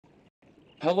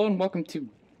Hello and welcome to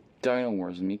Dino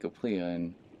Wars and Micoplia,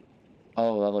 and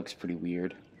oh, that looks pretty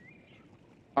weird.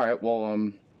 Alright,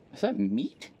 well, is that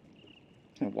meat?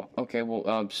 Okay,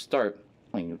 well, start.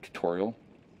 Playing new tutorial.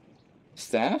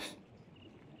 Staff?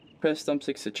 Press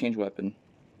thumbsticks to change weapon.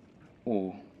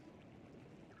 Oh.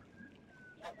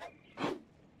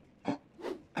 I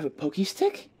have a pokey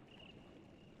stick?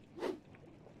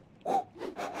 What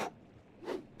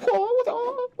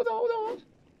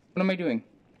am I doing?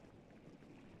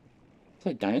 Is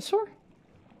that a dinosaur?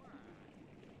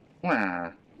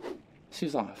 Wow.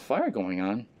 Seems a lot of fire going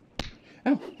on.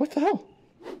 Oh, what the hell?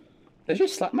 Did I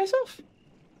just slap myself?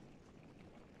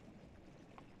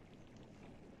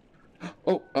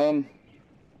 Oh, oh,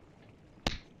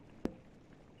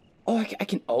 I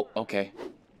can, oh, okay.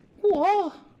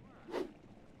 Whoa!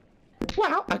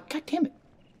 Wow, god damn it.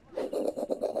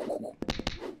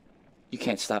 You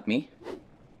can't stop me.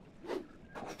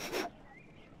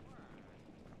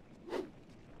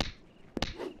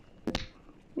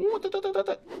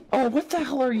 Oh, what the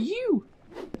hell are you?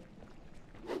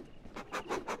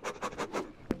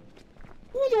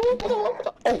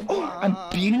 Oh, I'm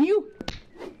beating you?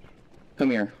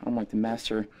 Come here, I'm like the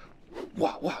master.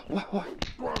 What?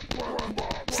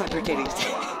 Slap your titties.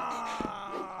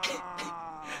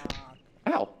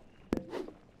 Ow.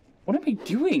 What am I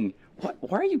doing?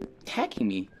 Why are you attacking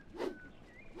me?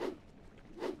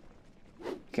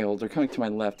 Okay, well, they're coming to my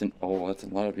left and... oh, that's a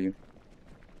lot of you.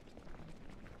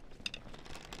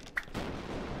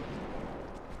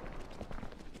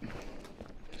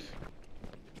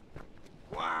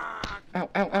 Ow,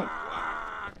 ow, ow.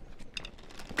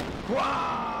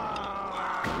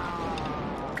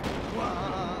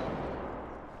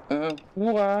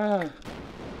 Wow.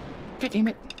 God damn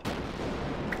it.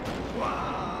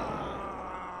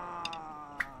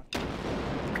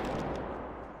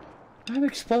 I have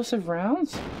explosive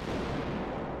rounds?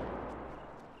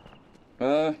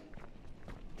 Okay.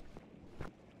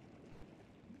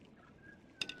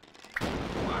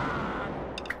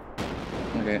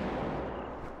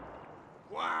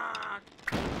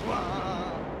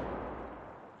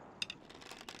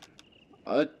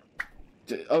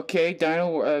 Okay,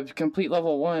 Dino, complete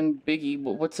level 1, Biggie.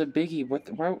 What's a Biggie?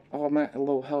 Why? Oh, I'm at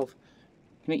low health.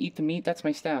 Can I eat the meat? That's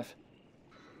my staff.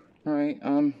 Alright,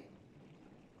 I'm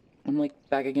like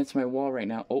back against my wall right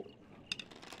now. Oh.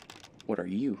 What are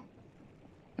you?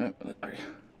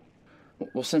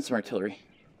 We'll send some artillery.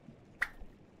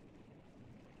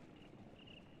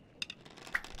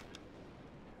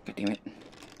 God damn it.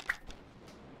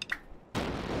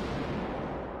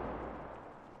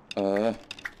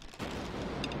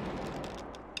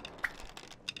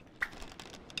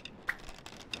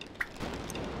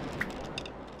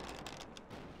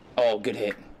 Oh, good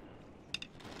hit.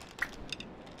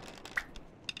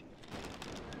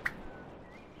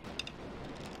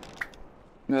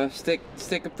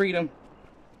 Stick of freedom.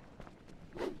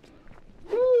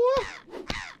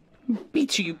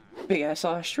 Beat you big ass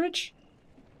ostrich.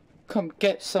 Come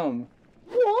get some.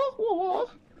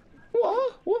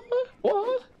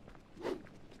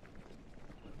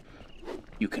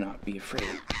 You cannot be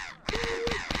afraid.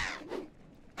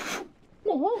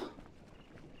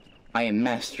 I am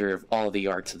master of all the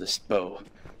arts of this bow.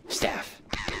 Staff.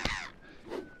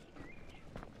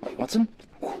 Wait, want some?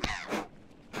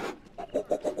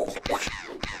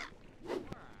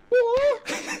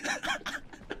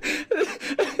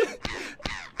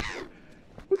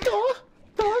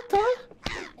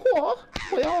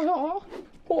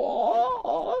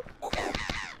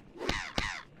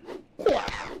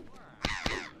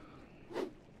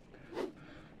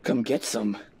 Come get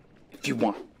some if you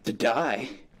want to die.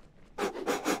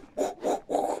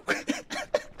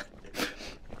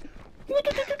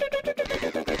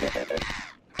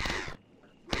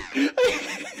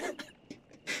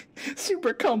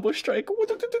 Super combo strike.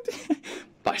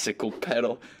 Bicycle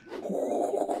pedal.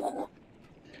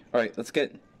 Alright, let's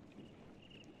get...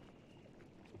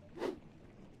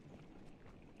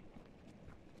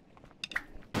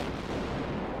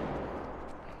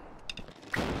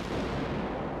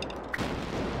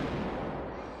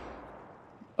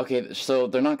 Okay, so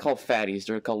they're not called fatties,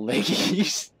 they're called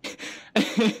leggies.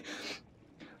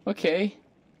 Okay.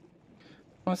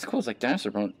 Oh, that's cool, it's like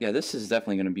dinosaur bone. Yeah, this is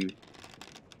definitely gonna be...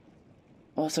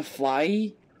 oh, it's a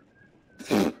fly?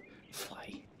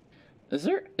 Fly. Is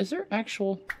there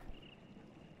actual...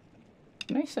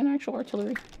 can I send actual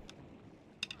artillery?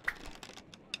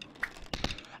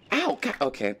 Ow! God.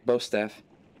 Okay, bow staff.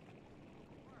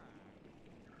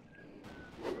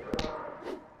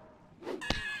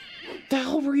 The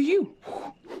hell were you?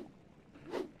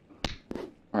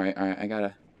 Alright, I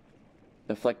gotta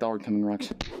deflect all incoming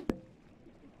rocks.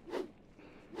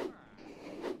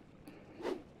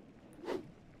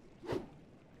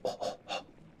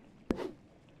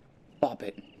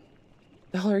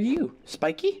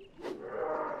 Spiky?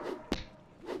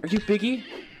 Are you Biggie?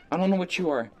 I don't know what you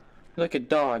are. You're like a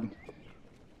dog.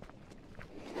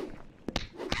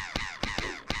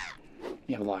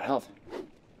 You have a lot of health.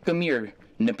 Come here,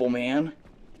 nipple man.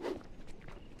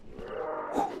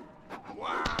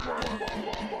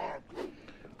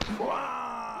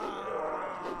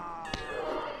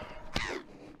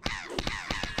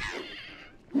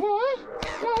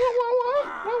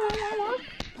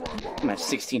 I'm at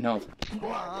 16 health.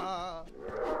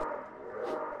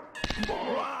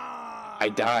 I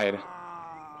died.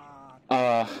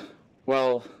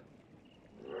 Well...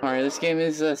 Alright, this game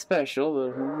is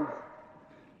special,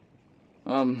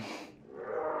 but...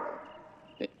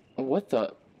 What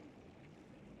the...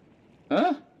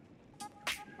 Huh?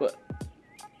 What?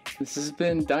 This has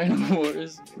been Dino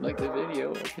Wars, like the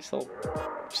video. I guess I'll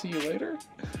see you later.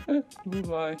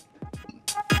 Bye-bye.